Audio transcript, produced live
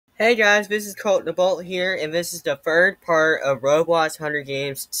Hey guys, this is Colt the Bolt here, and this is the third part of Roblox Hunger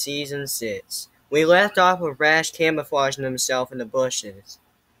Games Season 6. We left off with Rash camouflaging himself in the bushes.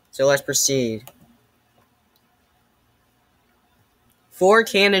 So let's proceed. 4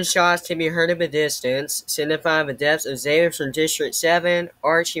 cannon shots can be heard in the distance, signifying the deaths of Xavier from District 7,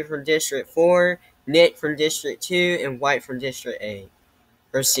 Archie from District 4, Nick from District 2, and White from District 8.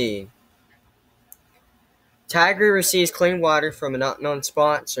 Proceed. Tiger receives clean water from an unknown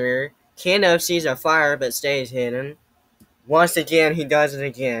sponsor. Kenneth sees a fire but stays hidden. Once again, he does it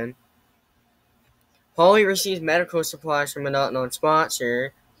again. Polly receives medical supplies from an unknown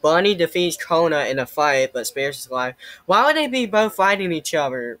sponsor. Bunny defeats Kona in a fight but spares his life. Why would they be both fighting each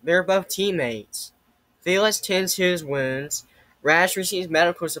other? They're both teammates. Felix tends to his wounds. Rash receives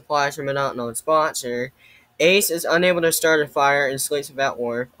medical supplies from an unknown sponsor. Ace is unable to start a fire and sleeps without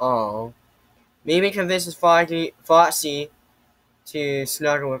warmth. Aww. Mimi convinces Foxy to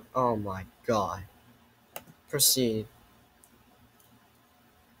snuggle with. Oh my god. Proceed.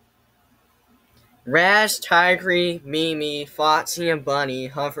 Rash, Tigry, Mimi, Foxy, and Bunny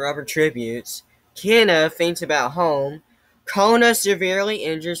hunt for other tributes. Kenneth thinks about home. Kona severely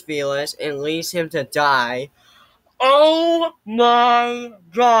injures Felix and leaves him to die. Oh my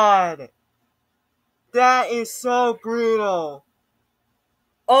god! That is so brutal!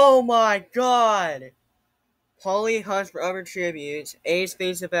 Oh my god! Polly hunts for other tributes. Ace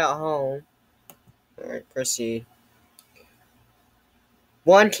thinks about home. Alright, proceed.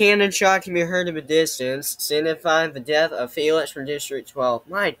 1 cannon shot can be heard in the distance, signifying the death of Felix from District 12.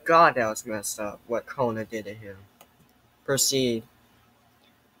 My god, that was messed up, what Kona did to him. Proceed.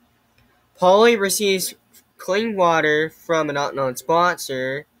 Polly receives clean water from an unknown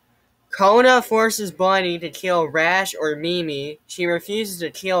sponsor. Kona forces Bunny to kill Rash or Mimi. She refuses to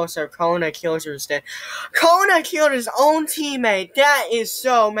kill, so Kona kills her instead. Kona killed his own teammate! That is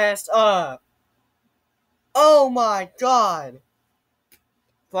so messed up! Oh my god!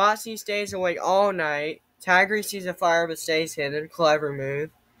 Foxy stays awake all night. Tigry sees a fire but stays hidden. Clever move.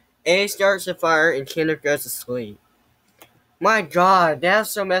 Ace starts the fire and Kenneth goes to sleep. My god,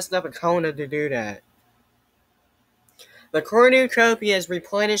 that's so messed up of Kona to do that. The cornucopia is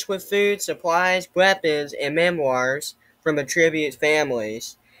replenished with food, supplies, weapons, and memoirs from the tribute's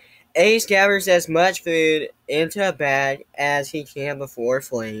families. Ace gathers as much food into a bag as he can before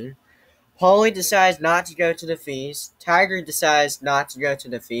fleeing. Polly decides not to go to the feast. Tiger decides not to go to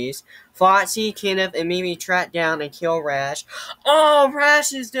the feast. Foxy, Kenneth, and Mimi track down and kill Rash. Oh,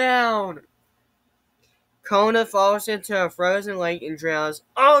 Rash is down! Kona falls into a frozen lake and drowns.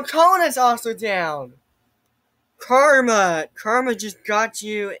 Oh, Kona's also down! Karma! Karma just got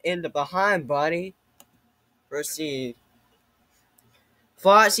you in the behind, buddy. Proceed.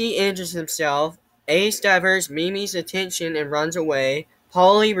 Foxy injures himself. Ace diverts Mimi's attention and runs away.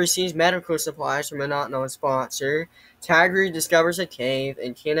 Polly receives medical supplies from an unknown sponsor. Tigry discovers a cave,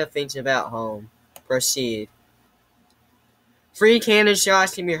 and Kenneth thinks about home. Proceed. 3 cannon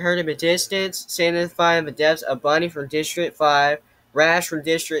shots can be heard in the distance, signifying the deaths of Bunny from District 5, Rash from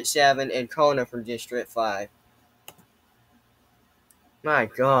District 7, and Kona from District 5. My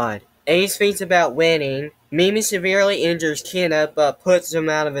god. Ace thinks about winning. Mimi severely injures Kenneth, but puts him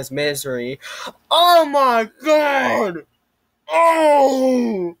out of his misery. Oh my god!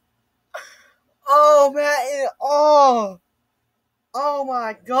 Oh! Oh, man! Oh! Oh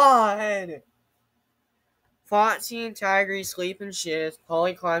my god! Foxy and Tigry sleep in shifts.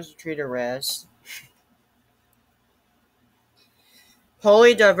 Polly climbs a tree to rest.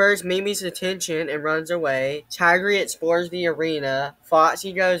 Polly diverts Mimi's attention and runs away. Tigry explores the arena.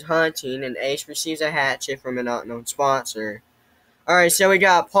 Foxy goes hunting, and Ace receives a hatchet from an unknown sponsor. Alright, so we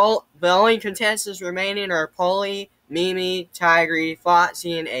got the only contestants remaining are Polly, Mimi, Tigry,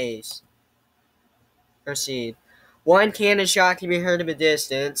 Foxy, and Ace. Proceed. 1 cannon shot can be heard in the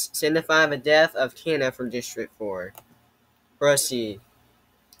distance, signifying the death of Kenneth from District 4. Proceed.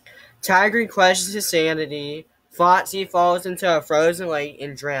 Tigry questions his sanity. Foxy falls into a frozen lake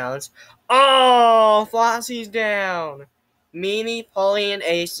and drowns. Oh, Foxy's down. Mimi, Polly, and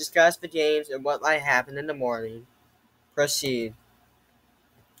Ace discuss the games and what might happen in the morning. Proceed.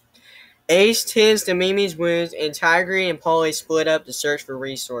 Ace tends to Mimi's wounds, and Tigry and Polly split up to search for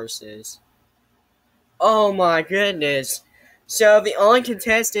resources. Oh my goodness. So the only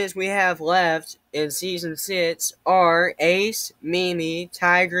contestants we have left in Season 6 are Ace, Mimi,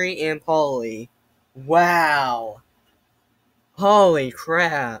 Tigry, and Polly. Wow. Holy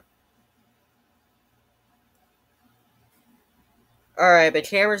crap. Alright, the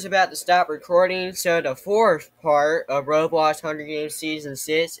camera's about to stop recording, so the 4th part of Roblox Hunger Games Season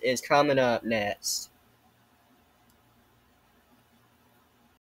 6 is coming up next.